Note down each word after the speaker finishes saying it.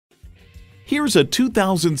Here's a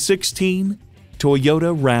 2016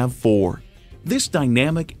 Toyota RAV4. This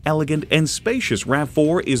dynamic, elegant, and spacious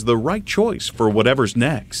RAV4 is the right choice for whatever's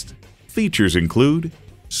next. Features include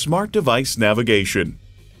smart device navigation,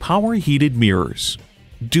 power heated mirrors,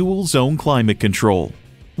 dual zone climate control,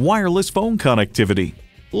 wireless phone connectivity,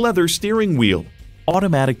 leather steering wheel,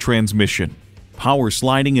 automatic transmission, power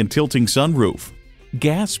sliding and tilting sunroof,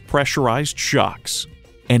 gas pressurized shocks,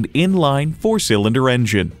 and inline 4-cylinder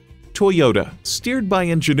engine. Toyota, steered by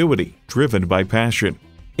ingenuity, driven by passion.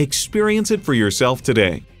 Experience it for yourself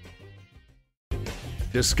today.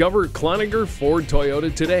 Discover Cloninger Ford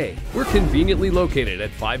Toyota today. We're conveniently located at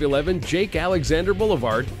 511 Jake Alexander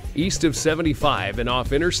Boulevard, east of 75 and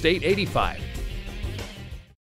off Interstate 85.